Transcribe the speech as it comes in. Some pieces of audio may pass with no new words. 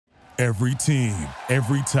Every team,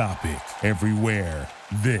 every topic, everywhere.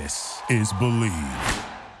 This is Believe.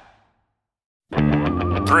 3,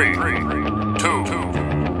 2,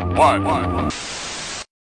 1.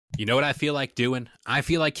 You know what I feel like doing? I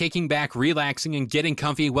feel like kicking back, relaxing, and getting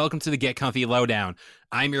comfy. Welcome to the Get Comfy Lowdown.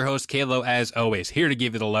 I'm your host, Kalo, as always, here to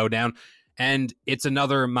give you the lowdown. And it's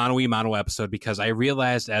another Mono episode because I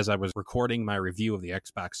realized as I was recording my review of the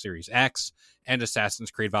Xbox Series X and Assassin's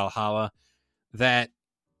Creed Valhalla that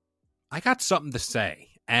I got something to say.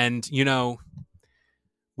 And, you know,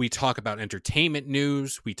 we talk about entertainment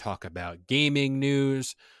news, we talk about gaming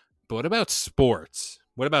news, but what about sports?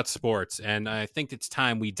 What about sports? And I think it's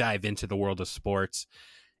time we dive into the world of sports.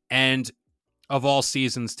 And of all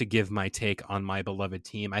seasons to give my take on my beloved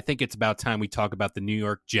team, I think it's about time we talk about the New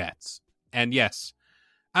York Jets. And yes,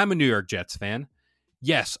 I'm a New York Jets fan.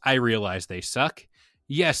 Yes, I realize they suck.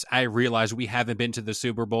 Yes, I realize we haven't been to the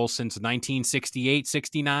Super Bowl since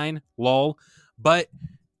 1968-69, lol. But,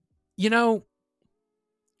 you know,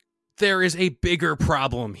 there is a bigger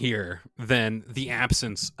problem here than the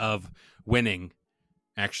absence of winning.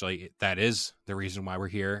 Actually, that is the reason why we're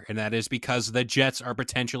here, and that is because the Jets are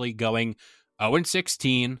potentially going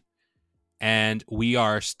 0-16, and we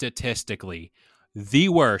are statistically the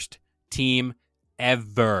worst team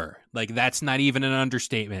ever. Like, that's not even an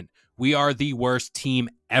understatement. We are the worst team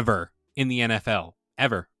ever in the NFL.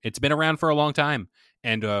 Ever. It's been around for a long time,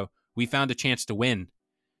 and we found a chance to win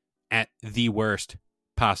at the worst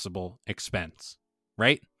possible expense,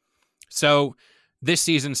 right? So this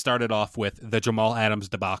season started off with the Jamal Adams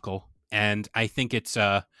debacle, and I think it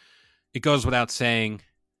goes without saying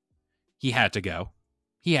he had to go.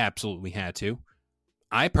 He absolutely had to.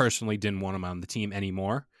 I personally didn't want him on the team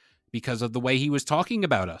anymore because of the way he was talking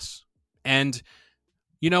about us. And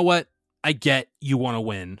you know what? I get you want to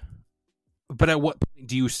win, but at what point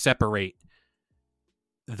do you separate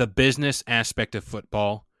the business aspect of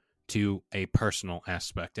football to a personal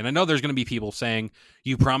aspect? And I know there's going to be people saying,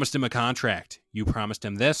 you promised him a contract. You promised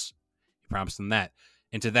him this. You promised him that.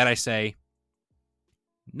 And to that I say,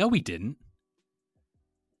 no, we didn't.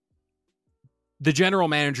 The general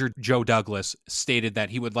manager, Joe Douglas, stated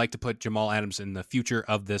that he would like to put Jamal Adams in the future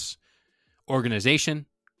of this organization,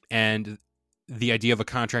 and the idea of a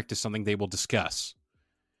contract is something they will discuss.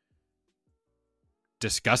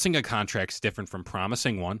 Discussing a contract is different from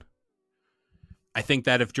promising one. I think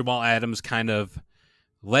that if Jamal Adams kind of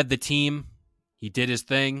led the team, he did his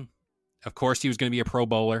thing. Of course, he was going to be a Pro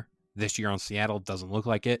Bowler this year on Seattle. Doesn't look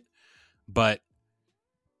like it. But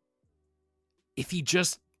if he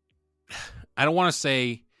just, I don't want to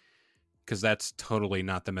say, because that's totally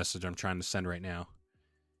not the message I'm trying to send right now.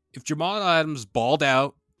 If Jamal Adams balled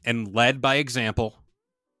out and led by example,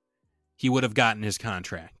 he would have gotten his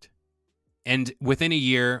contract. And within a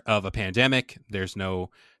year of a pandemic, there's no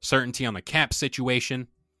certainty on the cap situation.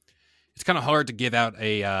 It's kind of hard to give out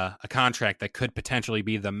a contract that could potentially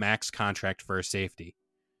be the max contract for a safety.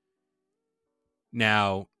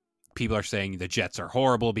 Now, people are saying the Jets are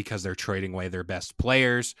horrible because they're trading away their best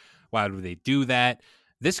players. Why would they do that?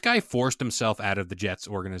 This guy forced himself out of the Jets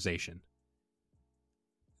organization.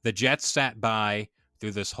 The Jets sat by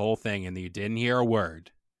through this whole thing and you didn't hear a word.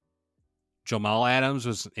 Jamal Adams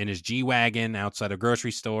was in his G-Wagon outside a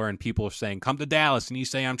grocery store, and people are saying, come to Dallas, and you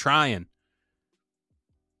say, I'm trying.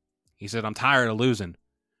 He said, I'm tired of losing.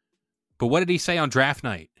 But what did he say on draft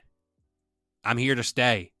night? I'm here to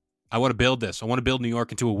stay. I want to build this. I want to build New York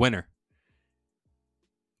into a winner.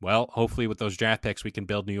 Well, hopefully with those draft picks, we can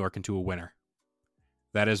build New York into a winner.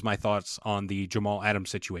 That is my thoughts on the Jamal Adams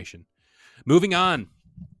situation. Moving on.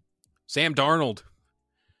 Sam Darnold,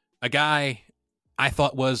 a guy I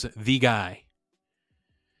thought was the guy.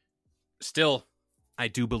 Still, I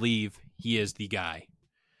do believe he is the guy.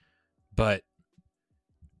 But,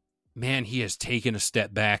 man, he has taken a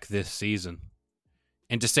step back this season.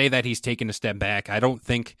 And to say that he's taken a step back, I don't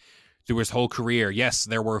think through his whole career, yes,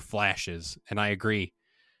 there were flashes, and I agree.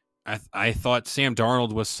 I thought Sam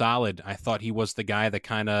Darnold was solid. I thought he was the guy that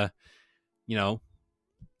kind of, you know,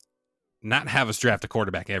 not have us draft a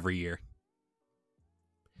quarterback every year.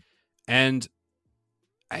 And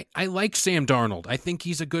I like Sam Darnold. I think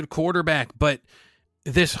he's a good quarterback, but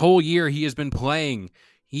this whole year he has been playing.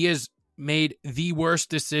 He has made the worst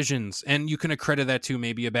decisions, and you can accredit that to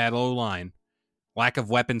maybe a bad O-line. Lack of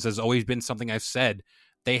weapons has always been something I've said.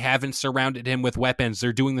 They haven't surrounded him with weapons.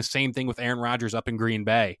 They're doing the same thing with Aaron Rodgers up in Green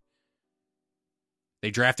Bay.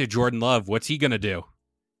 They drafted Jordan Love. What's he going to do?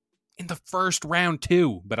 In the first round,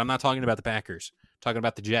 too. But I'm not talking about the Packers. I'm talking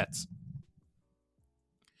about the Jets.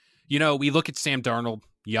 You know, we look at Sam Darnold,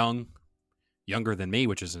 younger than me,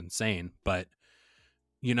 which is insane. But,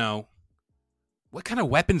 you know, What kind of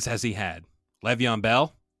weapons has he had? Le'Veon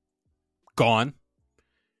Bell? Gone.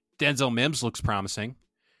 Denzel Mims looks promising.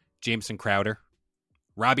 Jameson Crowder.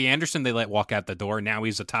 Robbie Anderson they let walk out the door. Now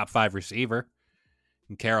he's a top 5 receiver.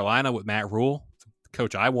 In Carolina with Matt Rule, the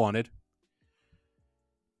coach I wanted.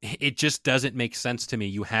 It just doesn't make sense to me.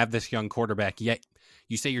 You have this young quarterback, yet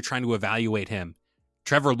you say you're trying to evaluate him.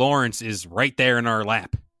 Trevor Lawrence is right there in our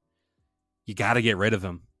lap. You got to get rid of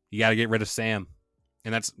him. You got to get rid of Sam.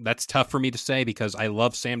 And that's tough for me to say because I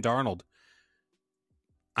love Sam Darnold.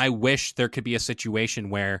 I wish there could be a situation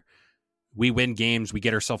where we win games, we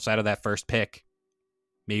get ourselves out of that first pick,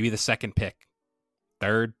 maybe the second pick,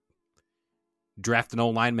 third, draft an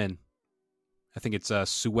old lineman. I think it's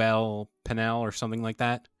Sewell Pennell or something like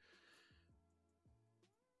that.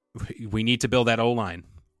 We need to build that O-line.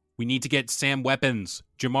 We need to get Sam weapons.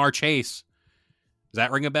 Jamar Chase. Does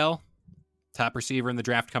that ring a bell? Top receiver in the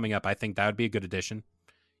draft coming up. I think that would be a good addition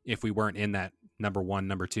if we weren't in that number 1,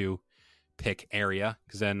 number 2 pick area.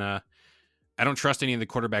 Because then I don't trust any of the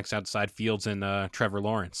quarterbacks outside Fields and Trevor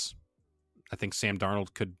Lawrence. I think Sam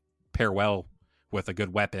Darnold could pair well with a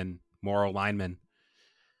good weapon, more lineman.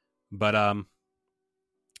 But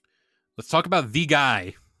let's talk about the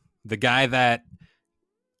guy that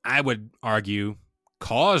I would argue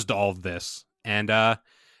caused all of this. And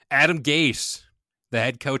Adam Gase, the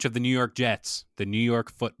head coach of the New York Jets, the New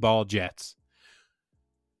York Football Jets.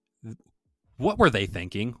 What were they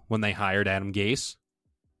thinking when they hired Adam Gase?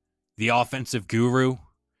 The offensive guru,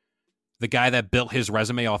 the guy that built his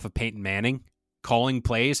resume off of Peyton Manning, calling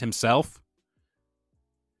plays himself?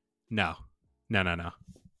 No.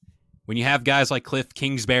 When you have guys like Cliff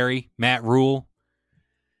Kingsbury, Matt Rule,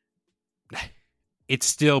 it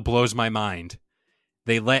still blows my mind.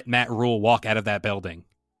 They let Matt Rule walk out of that building.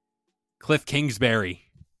 Cliff Kingsbury,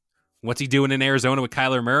 what's he doing in Arizona with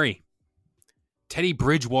Kyler Murray? Teddy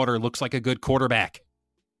Bridgewater looks like a good quarterback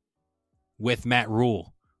with Matt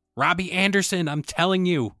Rule. Robbie Anderson, I'm telling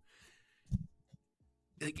you,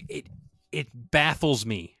 it baffles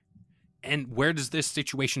me. And where does this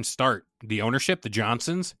situation start? The ownership, the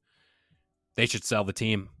Johnsons? They should sell the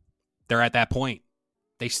team. They're at that point.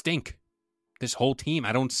 They stink. This whole team,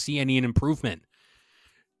 I don't see any improvement.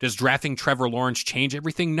 Does drafting Trevor Lawrence change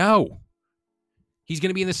everything? No. He's going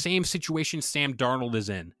to be in the same situation Sam Darnold is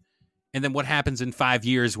in. And then what happens in 5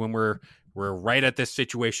 years when we're right at this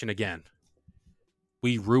situation again?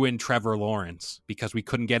 We ruined Trevor Lawrence because we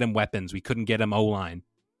couldn't get him weapons. We couldn't get him O-line.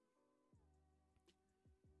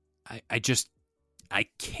 I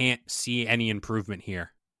can't see any improvement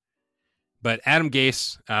here. But Adam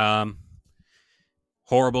Gase,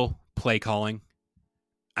 horrible play calling.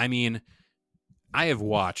 I mean, I have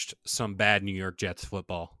watched some bad New York Jets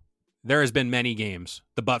football. There has been many games.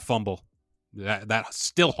 The butt fumble. That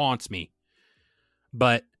still haunts me.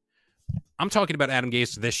 But I'm talking about Adam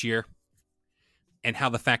Gase this year and how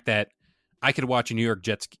the fact that I could watch a New York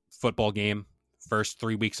Jets football game first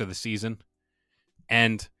 3 weeks of the season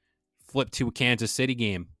and flip to a Kansas City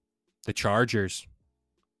game, the Chargers,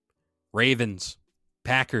 Ravens,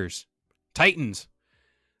 Packers, Titans.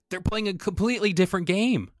 They're playing a completely different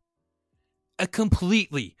game.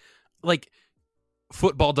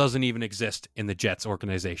 Football doesn't even exist in the Jets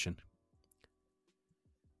organization.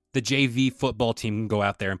 The JV football team can go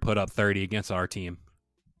out there and put up 30 against our team.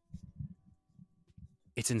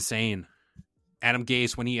 It's insane. Adam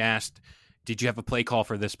Gase, when he asked, did you have a play call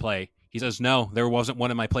for this play? He says, no, there wasn't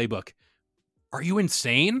one in my playbook. Are you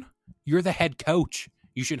insane? You're the head coach.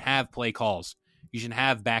 You should have play calls. You should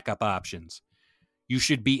have backup options. You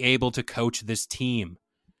should be able to coach this team.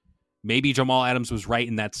 Maybe Jamal Adams was right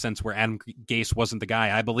in that sense where Adam Gase wasn't the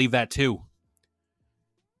guy. I believe that too.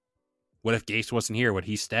 What if Gase wasn't here? Would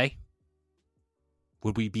he stay?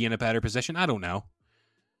 Would we be in a better position? I don't know.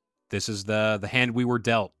 This is the hand we were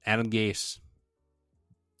dealt. Adam Gase.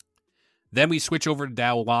 Then we switch over to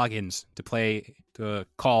Dow Loggins to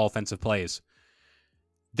call offensive plays.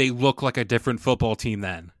 They look like a different football team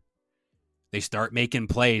then. They start making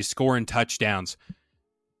plays, scoring touchdowns.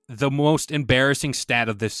 The most embarrassing stat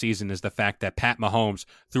of this season is the fact that Pat Mahomes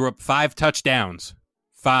threw up 5 touchdowns.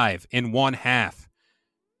 5 in one half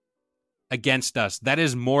against us. That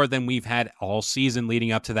is more than we've had all season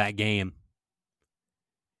leading up to that game.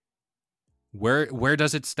 Where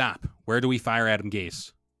does it stop? Where do we fire Adam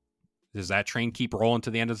Gase? Does that train keep rolling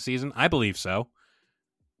to the end of the season? I believe so.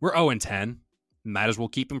 We're 0-10. Might as well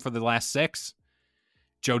keep him for the last 6.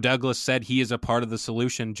 Joe Douglas said he is a part of the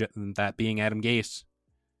solution, that being Adam Gase.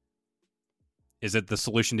 Is it the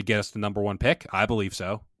solution to get us the number 1 pick? I believe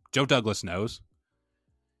so. Joe Douglas knows.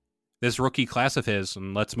 This rookie class of his,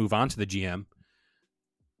 and let's move on to the GM.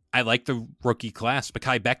 I like the rookie class.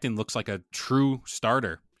 Mekhi Becton looks like a true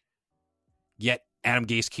starter. Yet Adam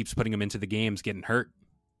Gase keeps putting him into the games, getting hurt.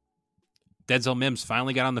 Denzel Mims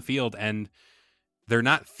finally got on the field, and they're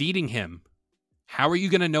not feeding him. How are you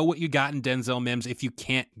going to know what you got in Denzel Mims if you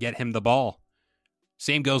can't get him the ball?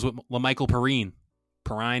 Same goes with LaMichael Perine.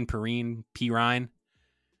 Perine.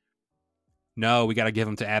 No, we got to give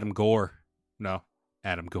him to Adam Gore. No,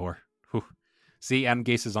 Adam Gore. Whew. See, Adam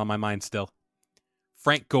Gase is on my mind still.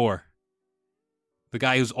 Frank Gore. The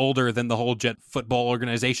guy who's older than the whole Jet football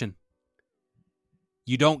organization.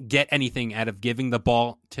 You don't get anything out of giving the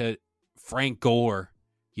ball to Frank Gore.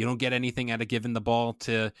 You don't get anything out of giving the ball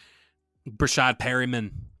to Brashad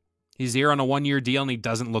Perriman. He's here on a 1-year deal, and he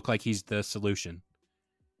doesn't look like he's the solution.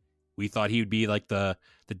 We thought he would be like the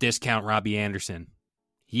discount Robbie Anderson.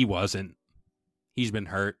 He wasn't. He's been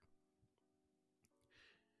hurt.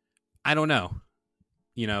 I don't know.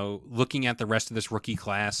 Looking at the rest of this rookie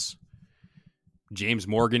class, James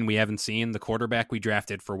Morgan, we haven't seen. The quarterback we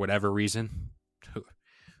drafted for whatever reason.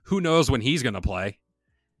 Who knows when he's going to play?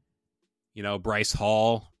 Bryce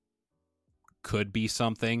Hall could be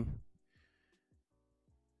something.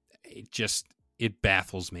 It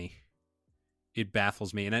baffles me. It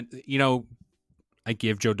baffles me. And, I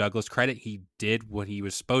give Joe Douglas credit. He did what he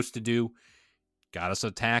was supposed to do. Got us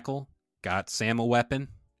a tackle. Got Sam a weapon.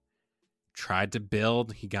 Tried to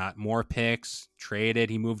build. He got more picks. Traded.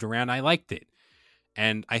 He moved around. I liked it.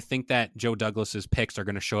 And I think that Joe Douglas's picks are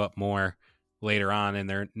going to show up more later on, and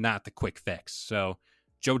they're not the quick fix. So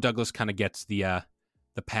Joe Douglas kind of gets the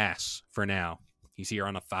pass for now. He's here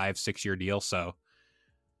on a 5-6 year deal, so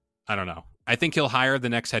I don't know. I think he'll hire the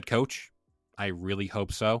next head coach. I really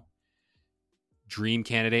hope so. Dream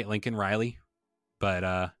candidate Lincoln Riley,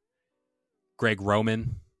 but Greg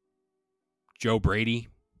Roman, Joe Brady,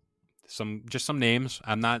 some names.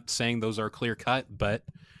 I'm not saying those are clear cut, but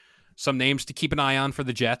some names to keep an eye on for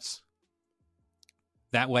the Jets.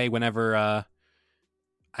 That way, whenever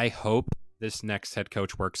I hope this next head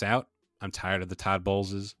coach works out. I'm tired of the Todd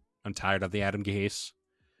Bowleses. I'm tired of the Adam Gase.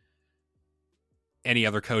 Any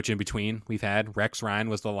other coach in between we've had. Rex Ryan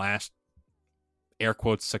was the last, air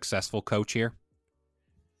quotes, successful coach here.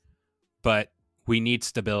 But we need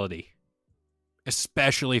stability,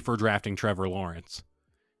 especially for drafting Trevor Lawrence.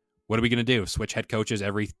 What are we going to do? Switch head coaches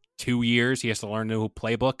every 2 years? He has to learn a new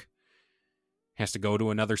playbook? He has to go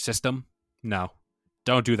to another system? No.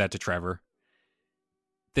 Don't do that to Trevor.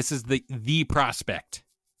 This is the prospect.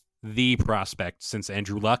 The prospect since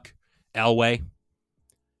Andrew Luck, Elway.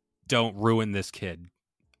 Don't ruin this kid.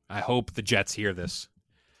 I hope the Jets hear this.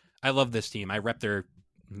 I love this team. I rep their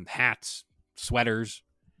hats, sweaters.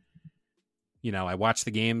 I watch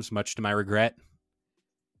the games, much to my regret.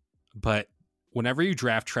 But whenever you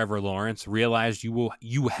draft Trevor Lawrence, realize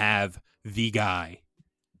you have the guy.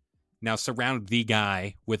 Now surround the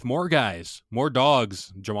guy with more guys, more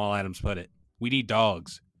dogs, Jamal Adams put it. We need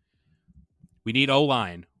dogs. We need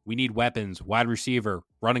O-line. We need weapons, wide receiver,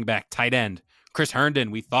 running back, tight end. Chris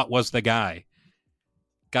Herndon, we thought was the guy.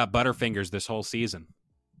 Got butterfingers this whole season.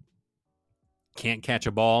 Can't catch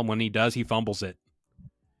a ball, and when he does, he fumbles it.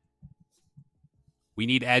 We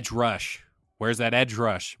need edge rush. Where's that edge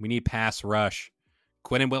rush? We need pass rush.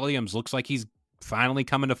 Quinnen Williams looks like he's finally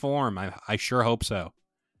coming to form. I sure hope so.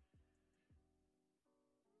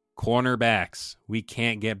 Cornerbacks. We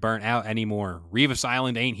can't get burnt out anymore. Revis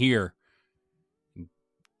Island ain't here.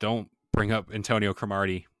 Don't bring up Antonio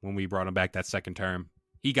Cromartie when we brought him back that second term.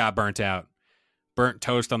 He got burnt out. Burnt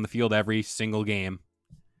toast on the field every single game.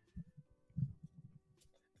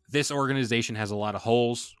 This organization has a lot of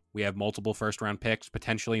holes. We have multiple first-round picks,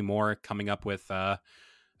 potentially more coming up with a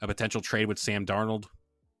potential trade with Sam Darnold.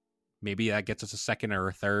 Maybe that gets us a second or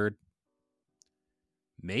a third.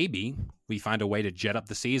 Maybe we find a way to jet up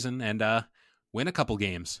the season and win a couple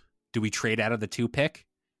games. Do we trade out of the 2 pick?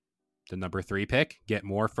 The number 3 pick? Get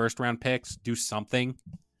more first-round picks? Do something?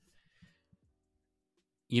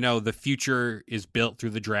 The future is built through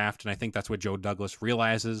the draft, and I think that's what Joe Douglas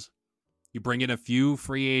realizes. You bring in a few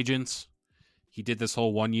free agents. He did this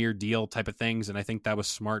whole 1-year deal type of things, and I think that was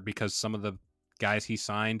smart because some of the guys he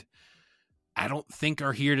signed, I don't think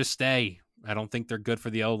are here to stay. I don't think they're good for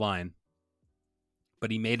the O-line. But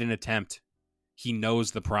he made an attempt. He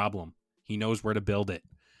knows the problem. He knows where to build it.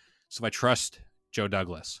 So I trust Joe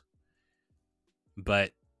Douglas.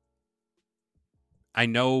 But I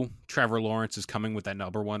know Trevor Lawrence is coming with that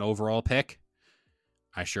number 1 overall pick.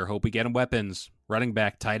 I sure hope we get him weapons. Running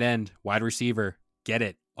back, tight end, wide receiver. Get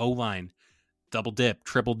it. O-line. Double dip,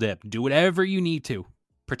 triple dip. Do whatever you need to.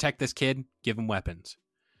 Protect this kid. Give him weapons.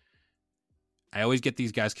 I always get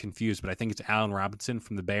these guys confused, but I think it's Allen Robinson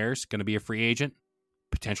from the Bears going to be a free agent.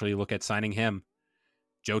 potentially look at signing him.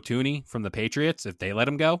 Joe Thuney from the Patriots, if they let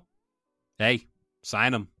him go, hey,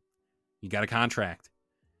 sign him. You got a contract.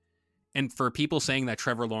 And for people saying that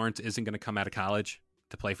Trevor Lawrence isn't going to come out of college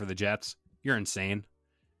to play for the Jets, you're insane.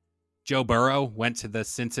 Joe Burrow went to the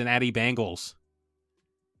Cincinnati Bengals.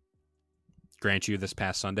 Grant you, this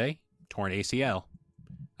past Sunday, torn ACL.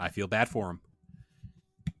 I feel bad for him.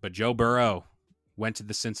 But Joe Burrow went to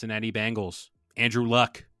the Cincinnati Bengals. Andrew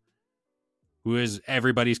Luck, who is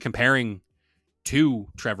everybody's comparing to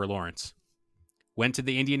Trevor Lawrence, went to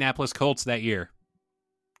the Indianapolis Colts that year.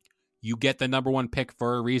 You get the number one pick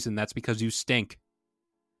for a reason. That's because you stink.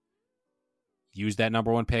 Use that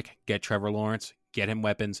number one pick. Get Trevor Lawrence. Get him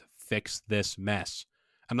weapons. Fix this mess.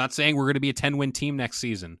 I'm not saying we're going to be a 10-win team next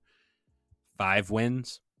season. 5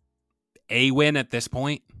 wins. A win at this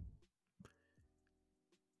point.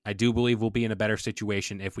 I do believe we'll be in a better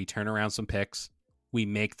situation if we turn around some picks, we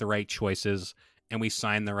make the right choices, and we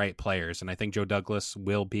sign the right players. And I think Joe Douglas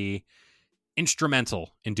will be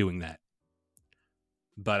instrumental in doing that.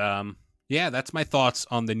 But, yeah, that's my thoughts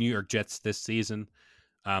on the New York Jets this season.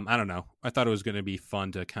 I don't know. I thought it was going to be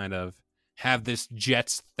fun to kind of have this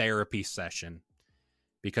Jets therapy session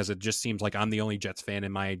because it just seems like I'm the only Jets fan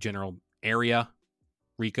in my general area.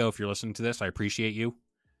 Rico, if you're listening to this, I appreciate you.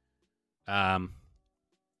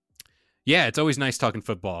 Yeah, it's always nice talking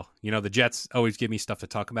football. You know, the Jets always give me stuff to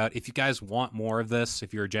talk about. If you guys want more of this,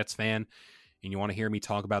 if you're a Jets fan and you want to hear me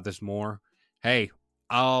talk about this more, hey,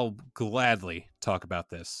 I'll gladly talk about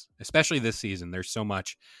this, especially this season. There's so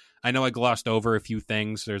much. I know I glossed over a few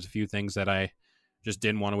things. There's a few things that I just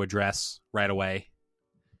didn't want to address right away.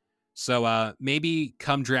 So maybe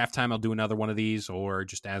come draft time, I'll do another one of these, or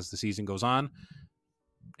just as the season goes on,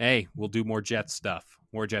 hey, we'll do more Jets stuff,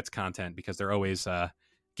 more Jets content, because they're always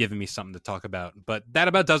giving me something to talk about. But that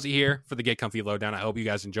about does it here for the Get Comfy Lowdown. I hope you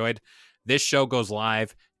guys enjoyed. This show goes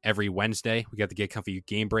live every Wednesday. We got the Get Comfy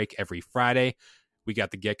Game Break every Friday. We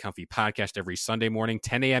got the Get Comfy podcast every Sunday morning,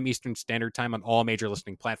 10 a.m. Eastern Standard Time on all major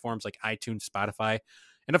listening platforms like iTunes, Spotify,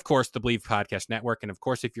 and of course, the Believe Podcast Network. And of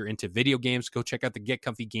course, if you're into video games, go check out the Get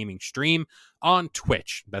Comfy Gaming stream on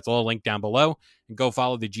Twitch. That's all linked down below. And go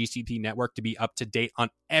follow the GCP network to be up to date on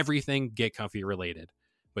everything Get Comfy related.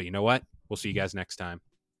 But you know what? We'll see you guys next time.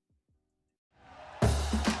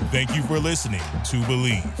 Thank you for listening to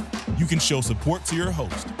Believe. You can show support to your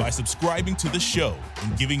host by subscribing to the show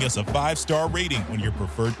and giving us a 5-star rating on your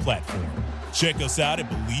preferred platform. Check us out at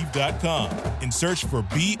Believe.com and search for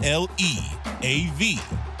BLEAV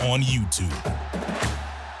on YouTube.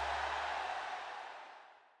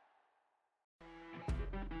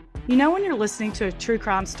 You know when you're listening to a true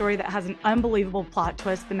crime story that has an unbelievable plot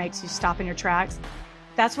twist that makes you stop in your tracks?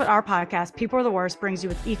 That's what our podcast, People Are the Worst, brings you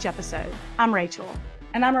with each episode. I'm Rachel.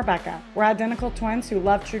 And I'm Rebecca. We're identical twins who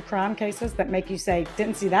love true crime cases that make you say,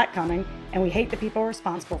 didn't see that coming, and we hate the people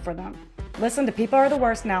responsible for them. Listen to People Are the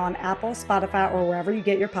Worst now on Apple, Spotify, or wherever you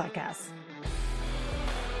get your podcasts.